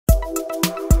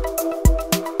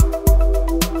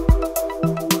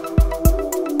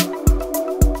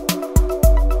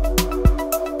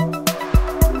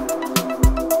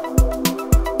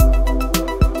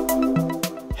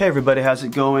Hey everybody, how's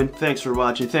it going? Thanks for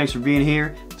watching, thanks for being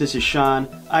here. This is Sean.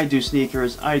 I do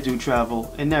sneakers, I do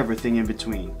travel, and everything in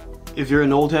between. If you're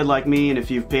an old head like me, and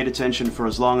if you've paid attention for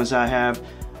as long as I have,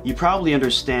 you probably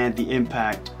understand the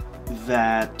impact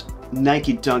that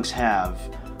Nike Dunks have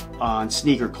on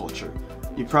sneaker culture.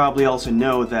 You probably also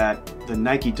know that the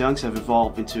Nike Dunks have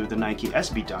evolved into the Nike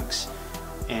SB Dunks.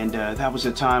 And that was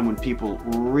a time when people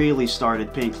really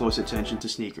started paying close attention to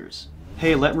sneakers.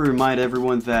 Hey, let me remind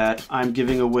everyone that I'm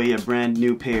giving away a brand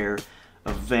new pair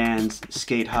of Vans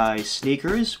Skate High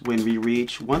sneakers when we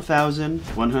reach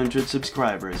 1,100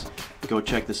 subscribers. Go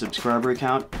check the subscriber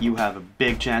count, you have a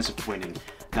big chance of winning.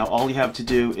 Now all you have to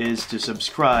do is to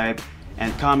subscribe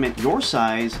and comment your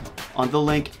size on the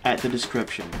link at the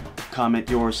description. Comment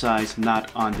your size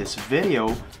not on this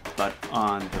video, but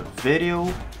on the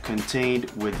video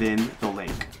contained within the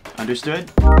link.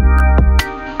 Understood?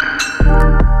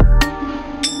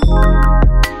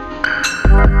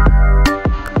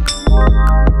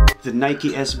 The Nike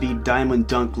SB Diamond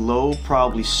Dunk Low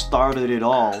probably started it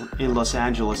all in Los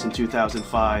Angeles in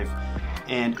 2005,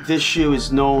 and this shoe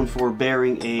is known for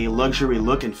bearing a luxury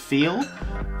look and feel,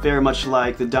 very much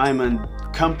like the Diamond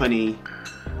Company,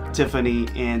 Tiffany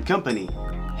and Company.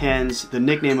 Hence, the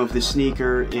nickname of the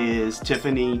sneaker is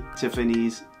Tiffany,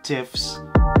 Tiffany's, Tiffs.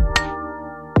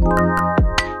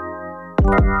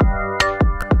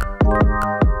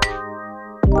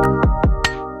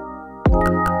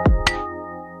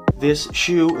 This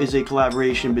shoe is a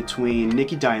collaboration between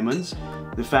Nicky Diamonds,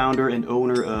 the founder and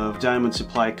owner of Diamond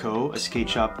Supply Co., a skate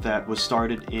shop that was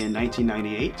started in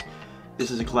 1998.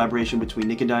 This is a collaboration between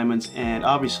Nicky Diamonds and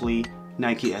obviously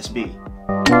Nike SB.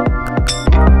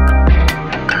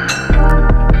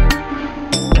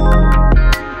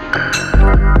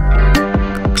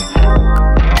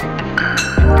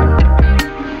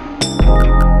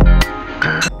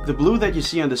 The blue that you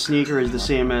see on the sneaker is the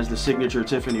same as the signature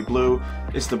Tiffany blue.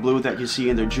 It's the blue that you see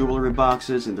in their jewelry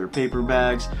boxes, in their paper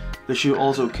bags. The shoe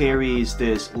also carries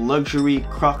this luxury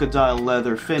crocodile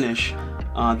leather finish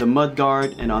on the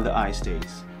mudguard and on the eye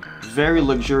stays. Very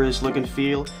luxurious look and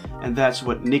feel, and that's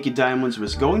what Nicky Diamonds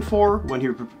was going for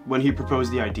when he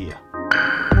proposed the idea.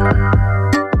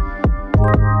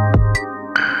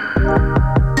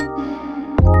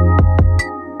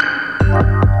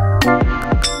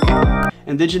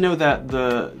 And did you know that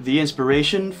the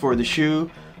inspiration for the shoe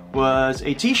was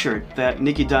a t-shirt that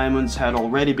Nicky Diamonds had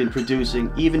already been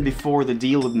producing even before the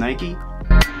deal with Nike?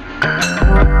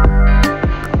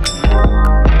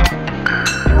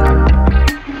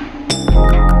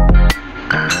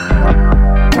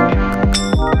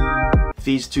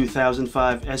 These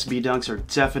 2005 SB Dunks are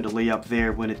definitely up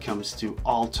there when it comes to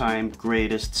all-time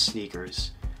greatest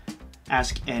sneakers.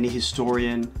 Ask any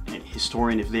historian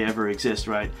if they ever exist,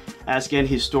 right? Ask any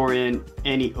historian,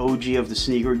 any OG of the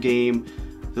sneaker game,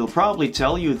 they'll probably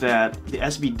tell you that the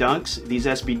SB Dunks, these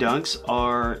SB Dunks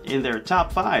are in their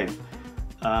top 5.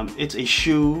 It's a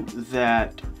shoe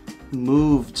that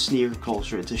moved sneaker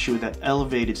culture. It's a shoe that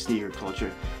elevated sneaker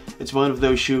culture. It's one of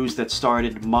those shoes that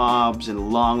started mobs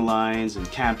and long lines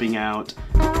and camping out.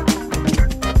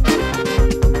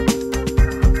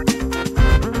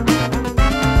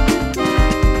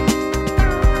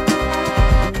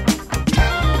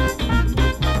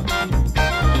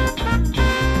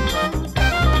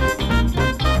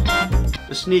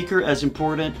 A sneaker as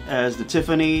important as the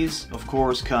Tiffany's, of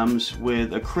course, comes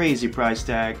with a crazy price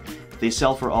tag. They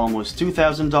sell for almost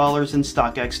 $2,000 in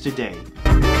StockX today.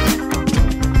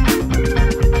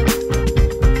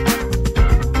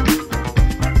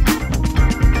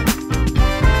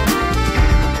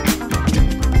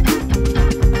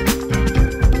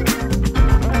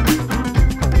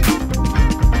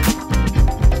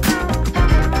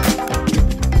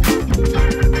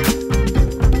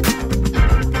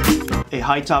 A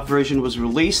high-top version was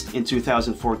released in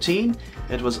 2014.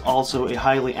 It was also a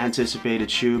highly anticipated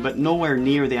shoe, but nowhere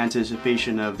near the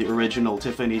anticipation of the original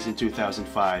Tiffany's in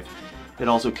 2005. It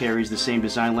also carries the same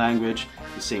design language,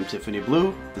 the same Tiffany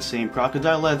blue, the same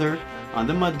crocodile leather on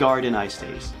the mudguard and eye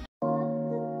stays.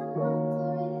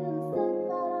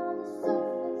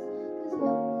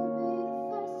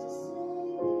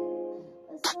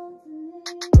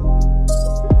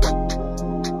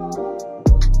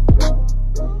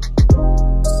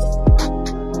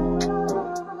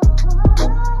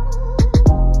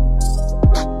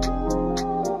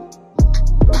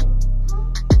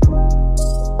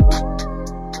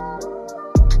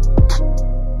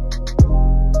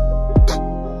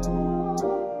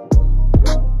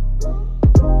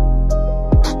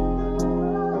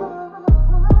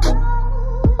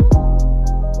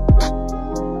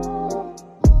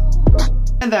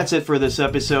 And that's it for this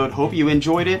episode. Hope you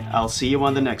enjoyed it. I'll see you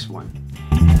on the next one.